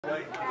New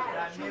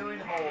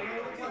and hold.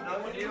 No,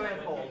 new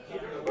and hold.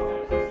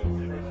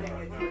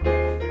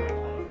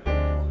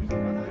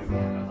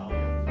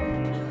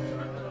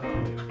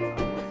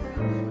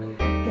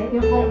 Get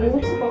your hot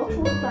water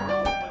bottles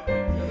out.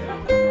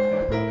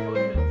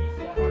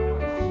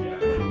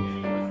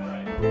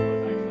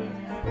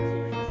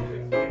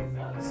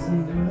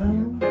 Sing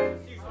low,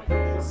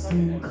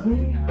 sing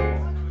clear,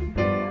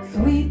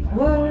 sweet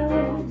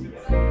words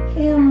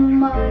in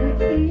my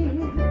ear,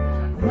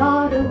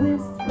 not a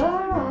whisper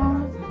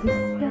of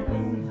despair,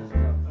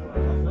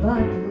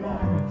 but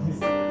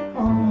love's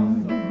own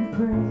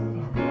prayer.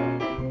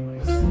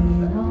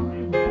 Sing on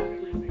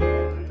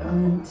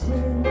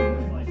until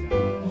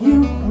you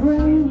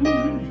bring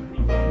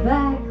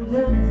back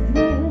the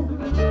thrill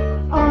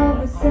of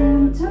a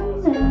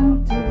sentimental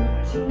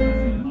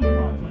dream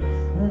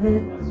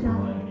that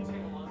died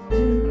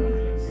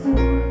too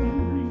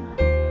soon.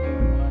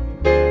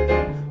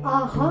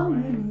 Our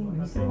harmony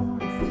was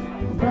lost,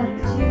 but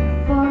you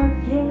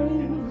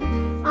forgave.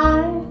 I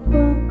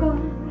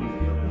forgot.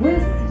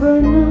 Whisper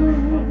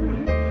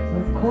now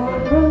of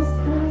quarrels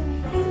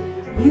past.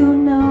 You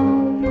know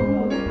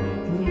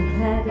we've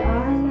had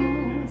our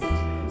last,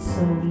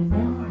 so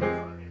now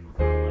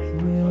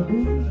we'll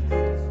be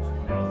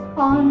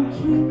on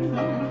key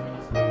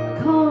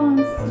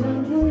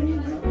constantly.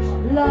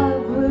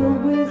 Love will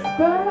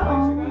whisper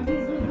on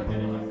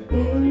eternally.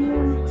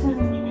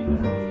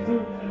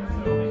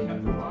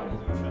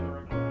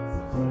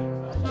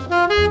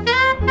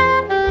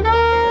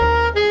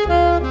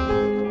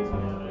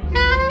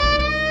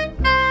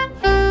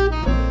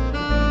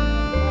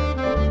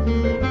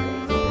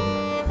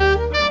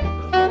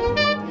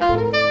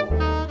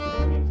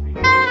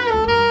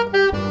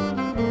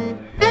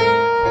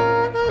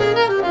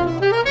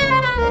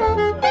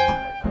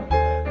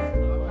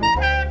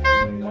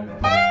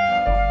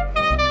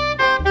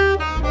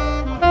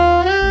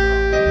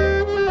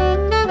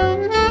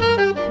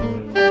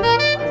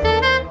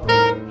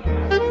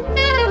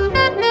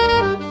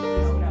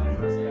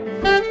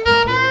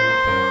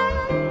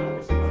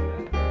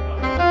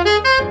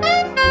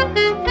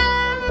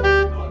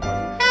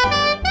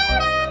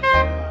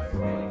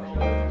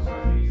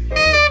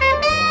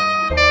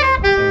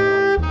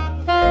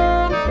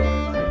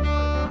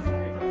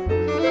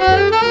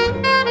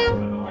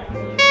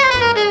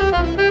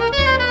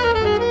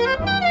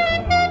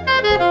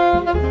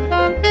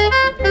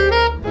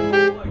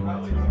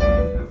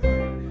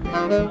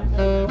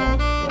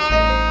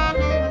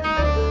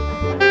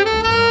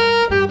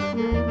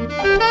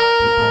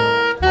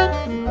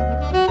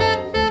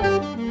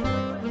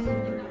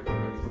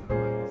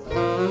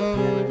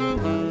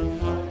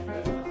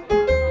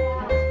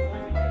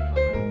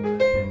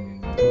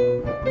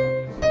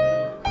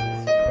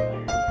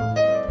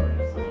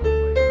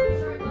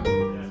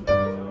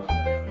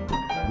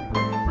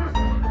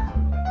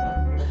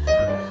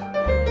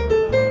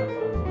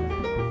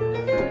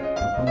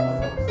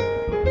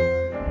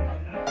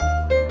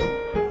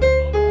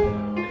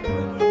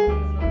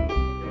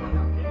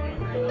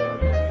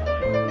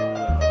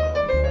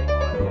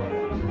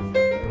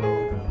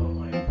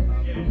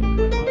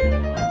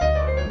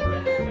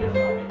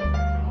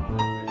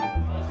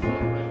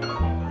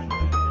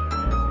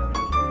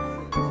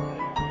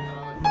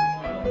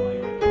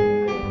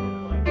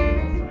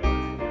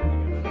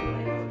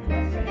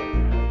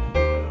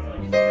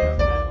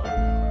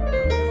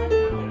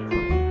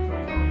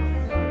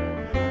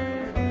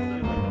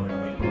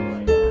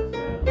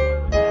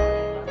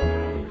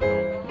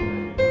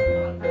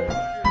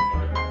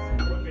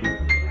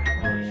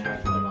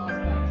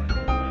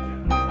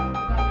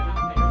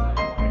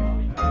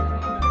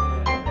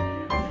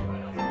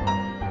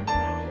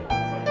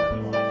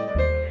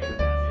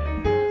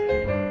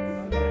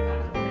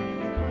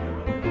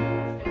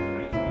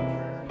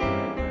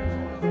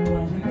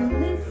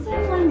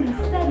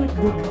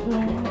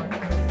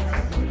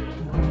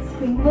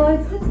 Rasping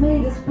voices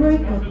made us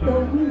break up,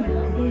 though we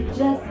know they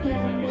just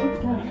can't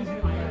make up.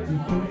 If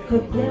we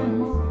forget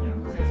them all,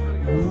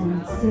 and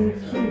answer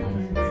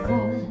Cupid's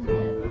call,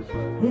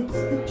 it's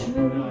the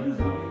truth.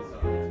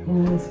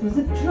 Whispers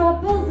of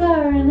troubles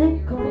are an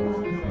echo of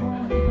the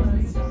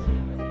past.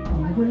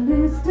 All we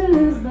lose to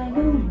lose by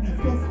lose,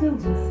 just a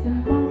whisper,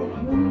 not a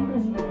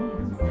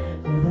rumors.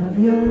 Without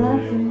your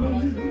love for me,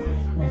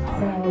 that's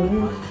how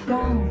it's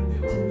going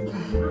to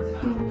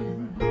be.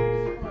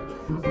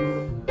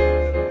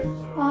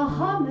 Our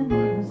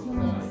harmony was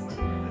lost,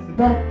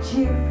 but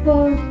you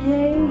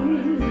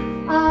forgave.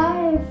 I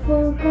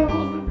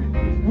forgot.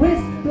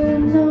 Whisper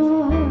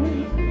not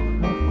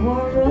of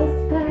quarrels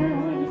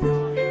past.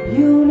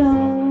 You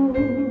know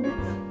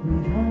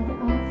we've had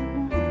our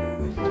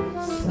last,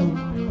 so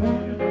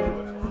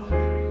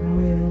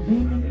we'll be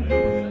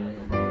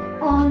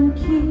on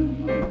key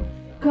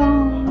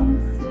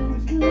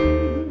constantly.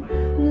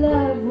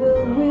 Love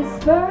will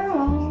whisper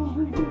on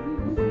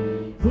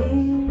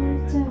eternally.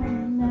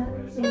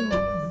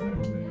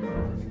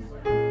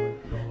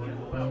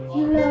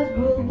 Love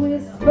will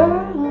whisper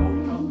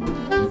on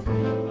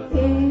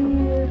eternally.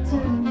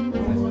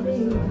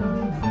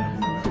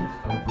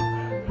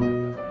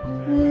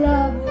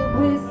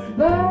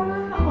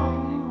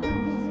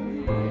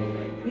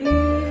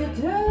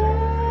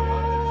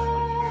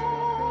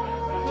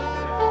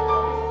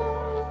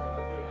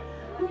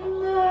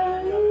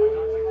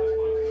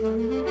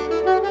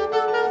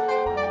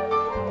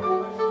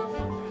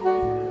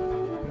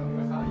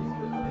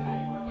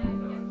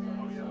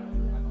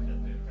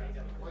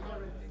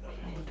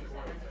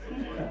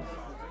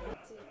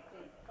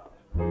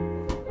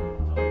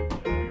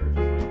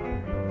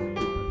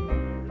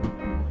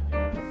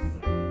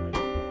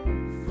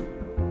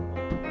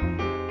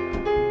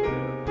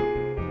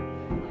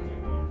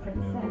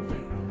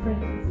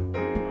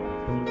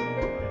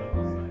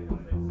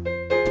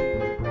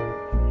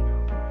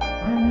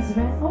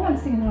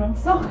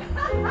 one song.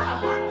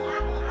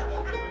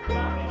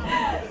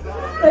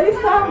 They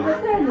sound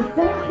the same, the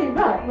same key.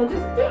 Right, we'll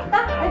just do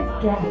that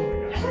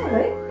again, shall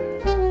we?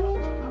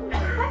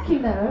 Thank you,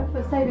 Noah,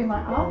 for saving my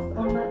ass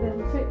on that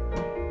little trip.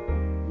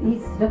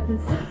 East of the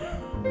sun.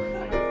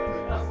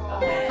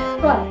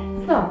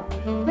 Right, start.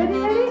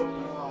 Ready?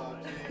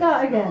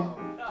 Start again.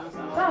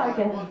 Start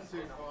again.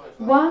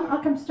 One,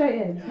 I'll come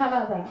straight in. How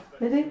about that?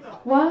 Ready?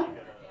 1,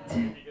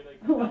 2,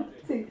 1,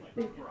 2,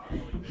 3.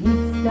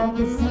 East of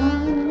the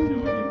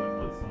sun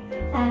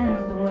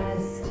and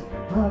west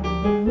of the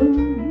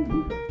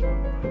moon,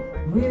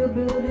 we'll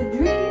build a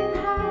dream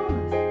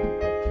house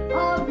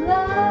of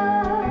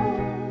love,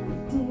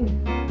 dear,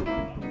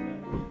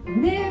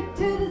 near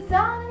to the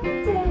sun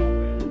and day,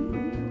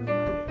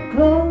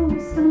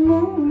 close to the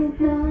moon at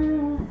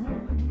night.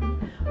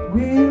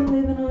 We'll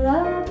live in a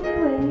lovely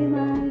way,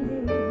 my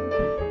dear,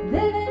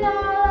 living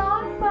our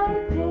lives by the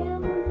pale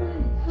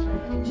moonlight,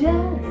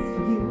 just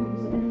you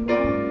and I,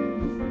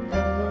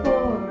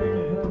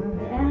 forever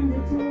and a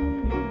day.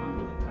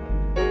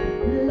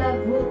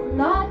 Love will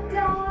not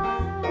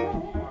die,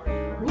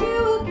 we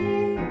will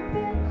keep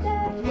it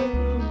that way.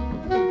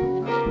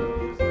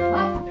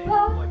 Up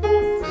above the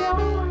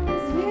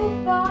stars, we'll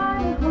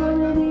find a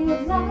harmony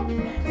of life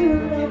to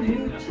love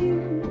you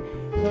tune.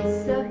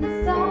 East of the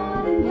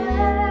sun and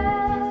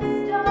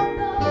west of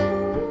the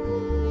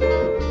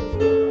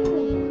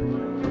moon,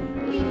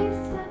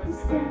 east of the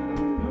sun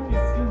and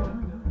west of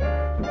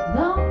the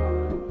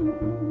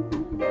moon.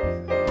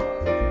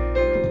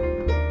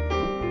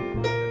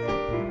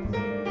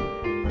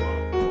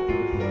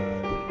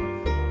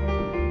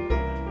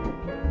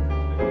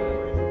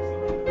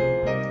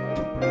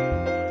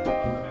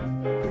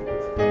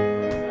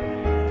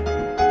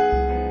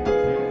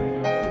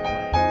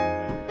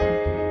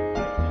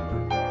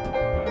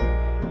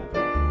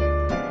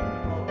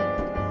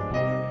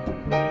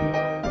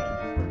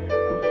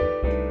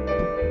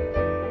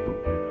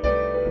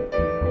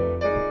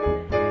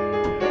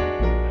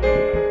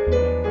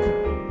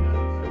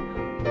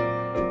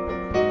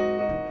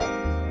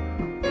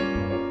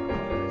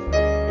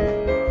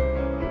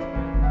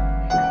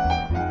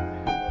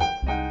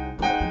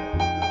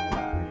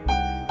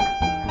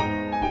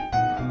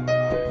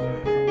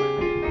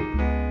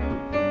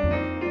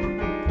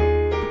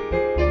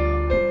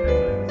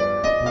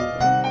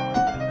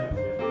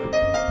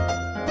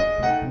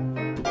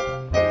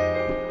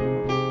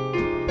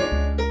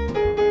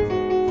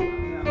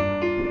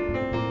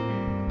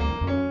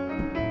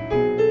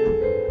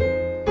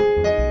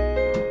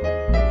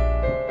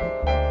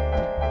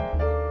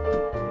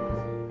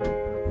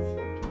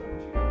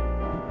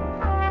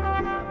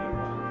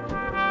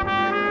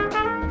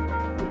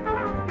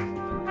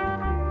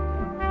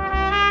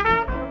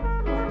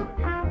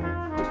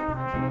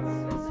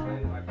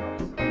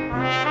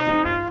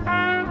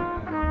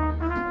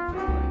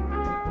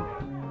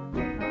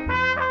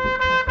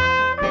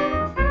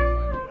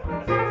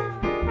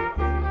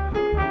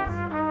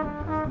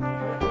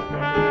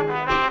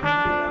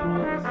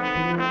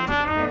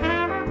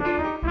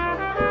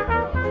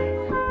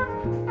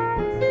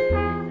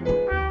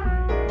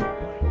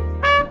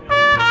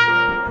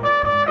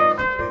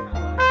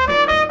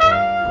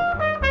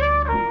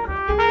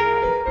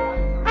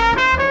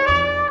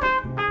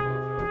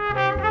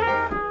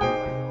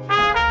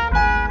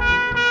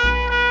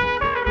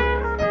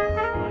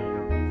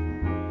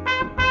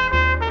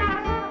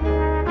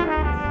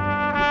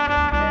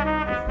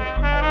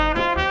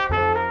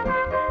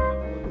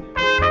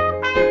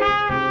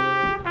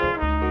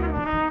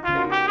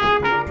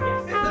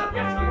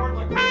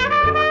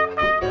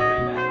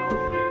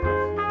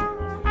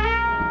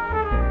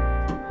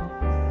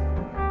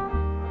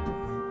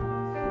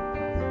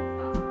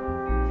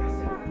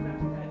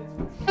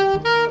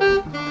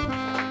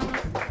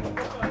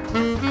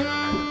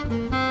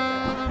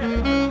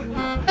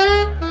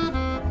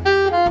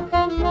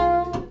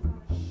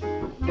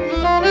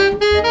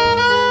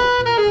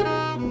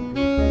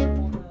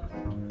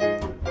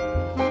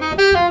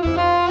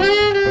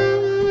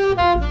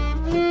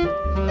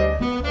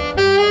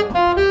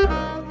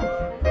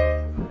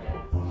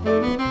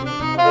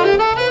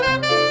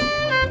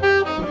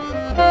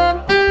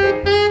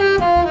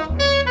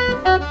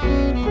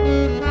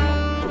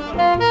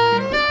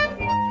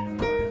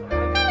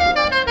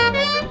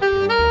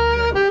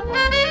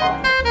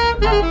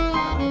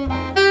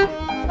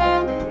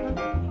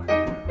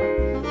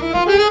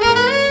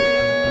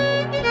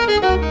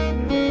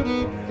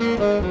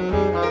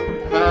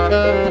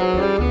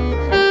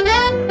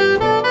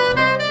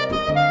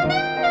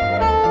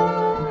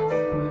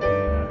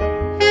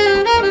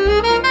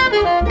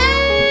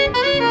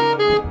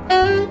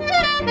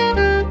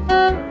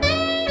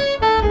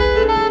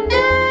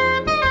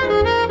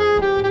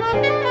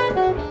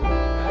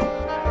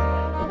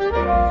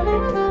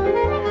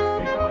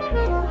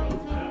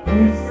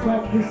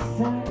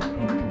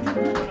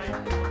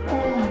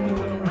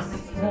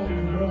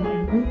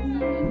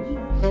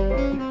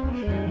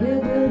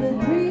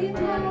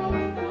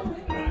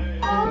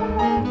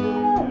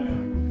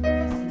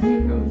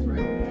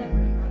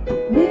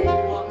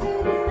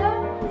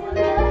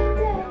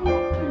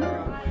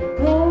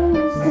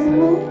 the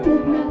moon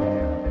at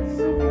night.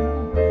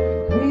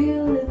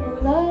 We'll live a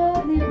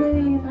lovely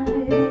way, my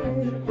dear.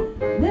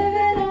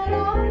 Living our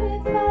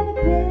lives by the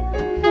pen,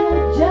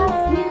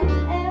 just you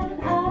and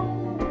I.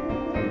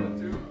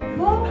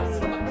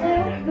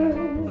 Forever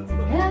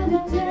and a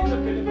day,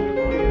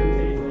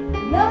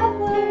 love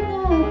will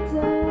not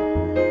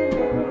die.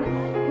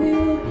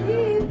 We'll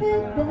keep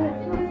it that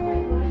way.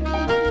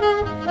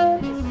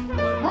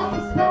 Up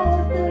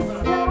above the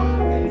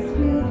stars,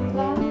 we'll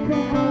fly the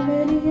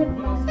harmony of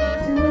life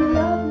to a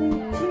lovely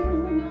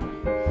tune.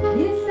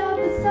 East of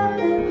the sun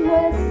and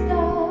west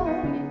of,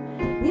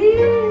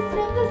 east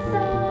of the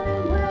sun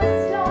and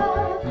west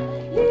of,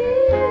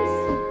 east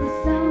of the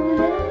sun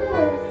and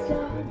west of.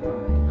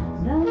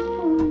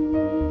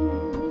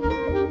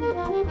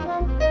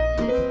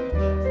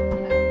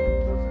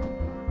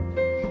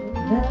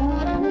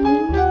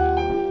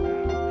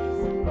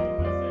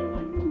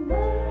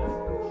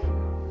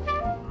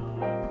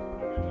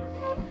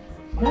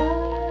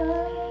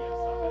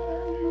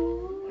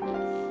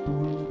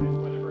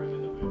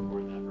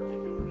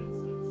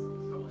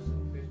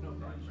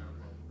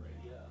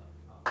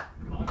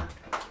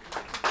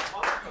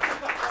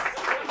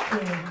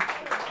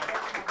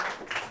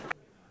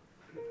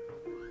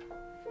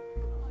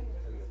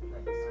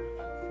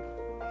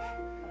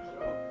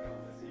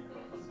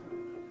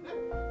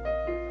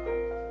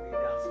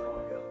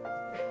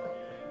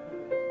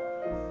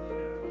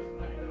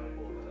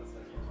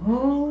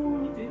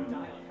 Oh,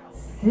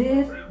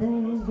 sit there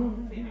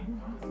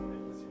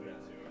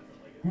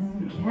and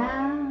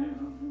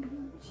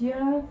count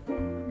your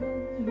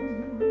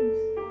fingers.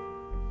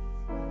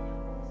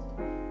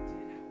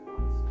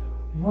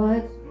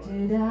 What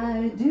did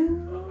I do?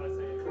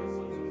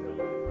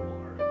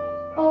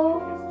 Oh,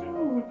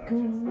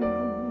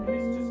 girl,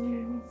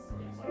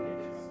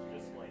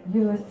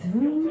 you're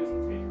through.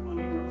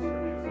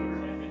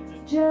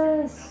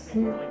 Just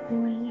sit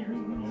there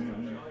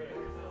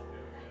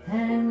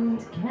and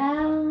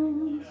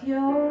count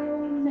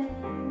your many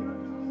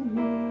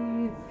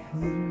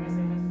friends.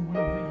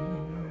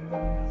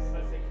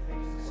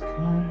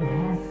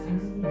 Unhappy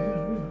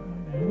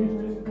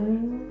little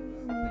girl.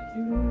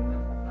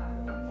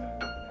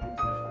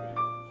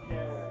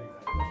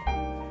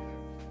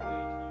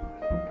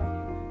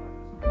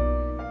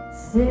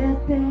 Sit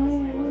there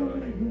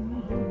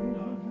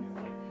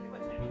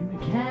and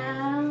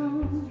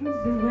count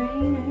the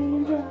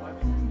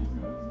raindrops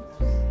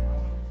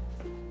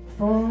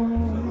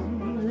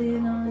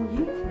falling on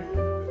you.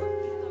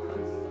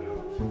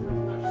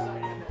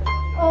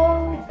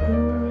 Oh,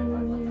 girl,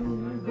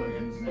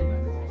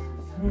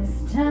 this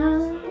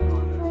time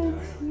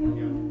with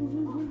you,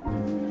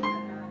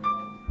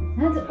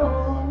 and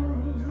all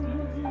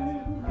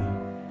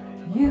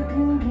you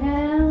can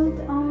count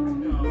on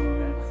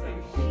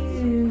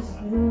is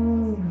the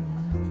rain.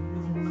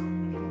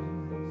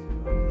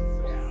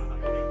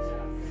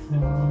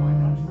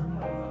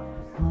 Fall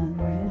on little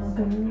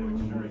girl.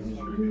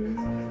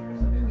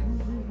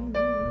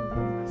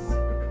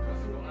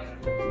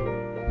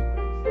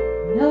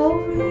 No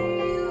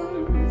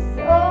use,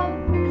 oh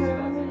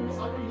girl,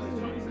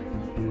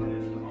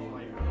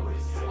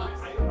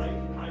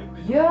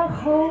 your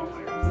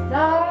hopes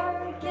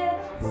are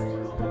getting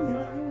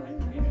slimmer,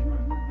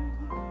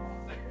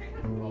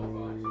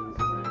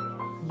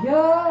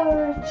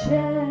 your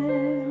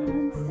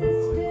chance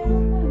is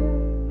dimmer.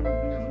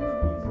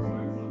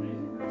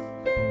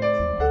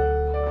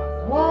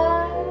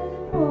 Why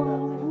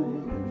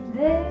won't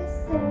they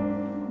say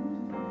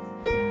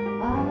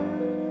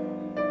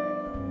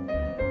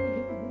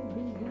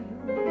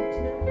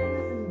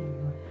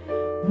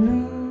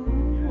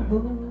blue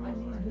boy,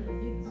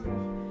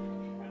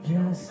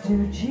 just to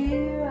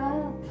cheer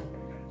up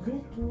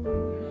little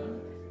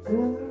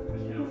girl.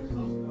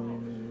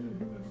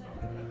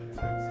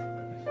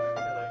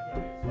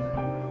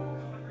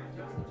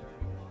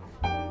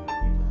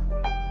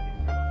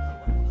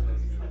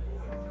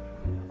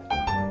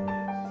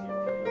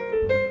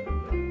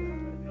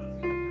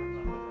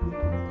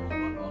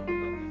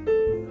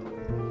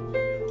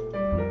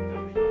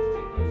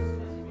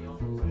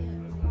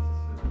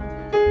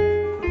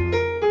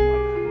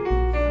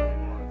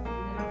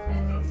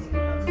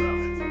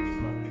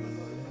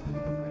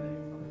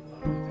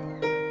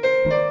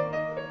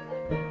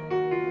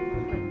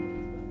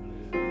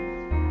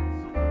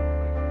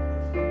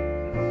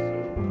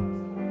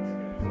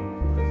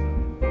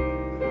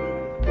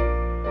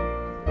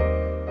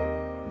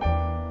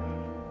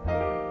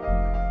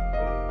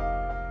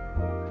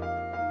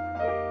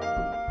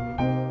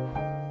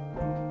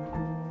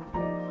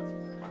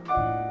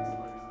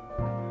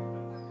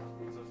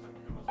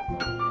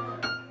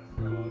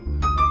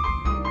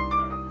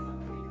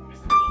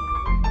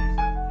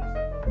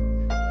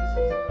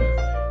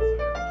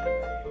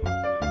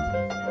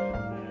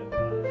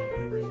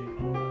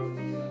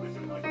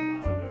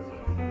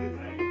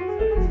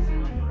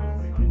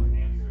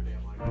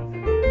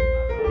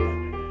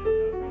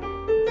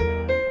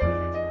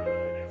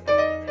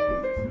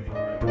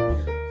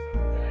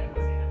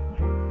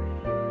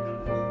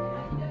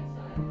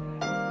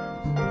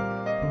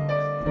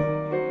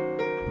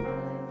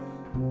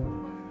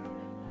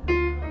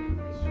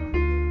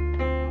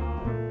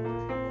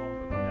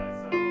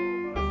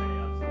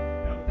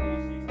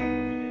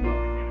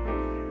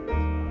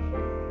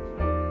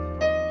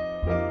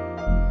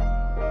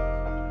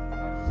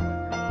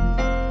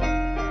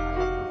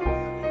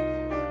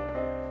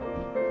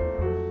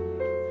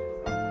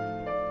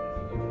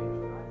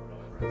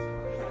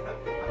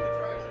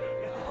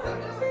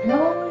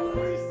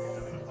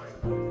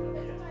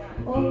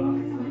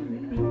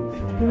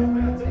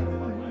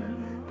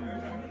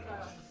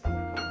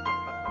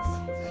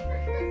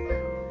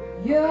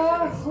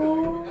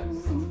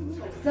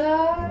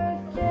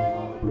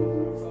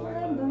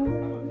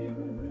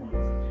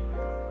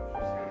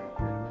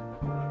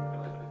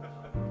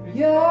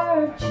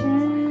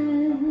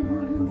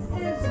 chance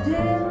is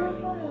dead.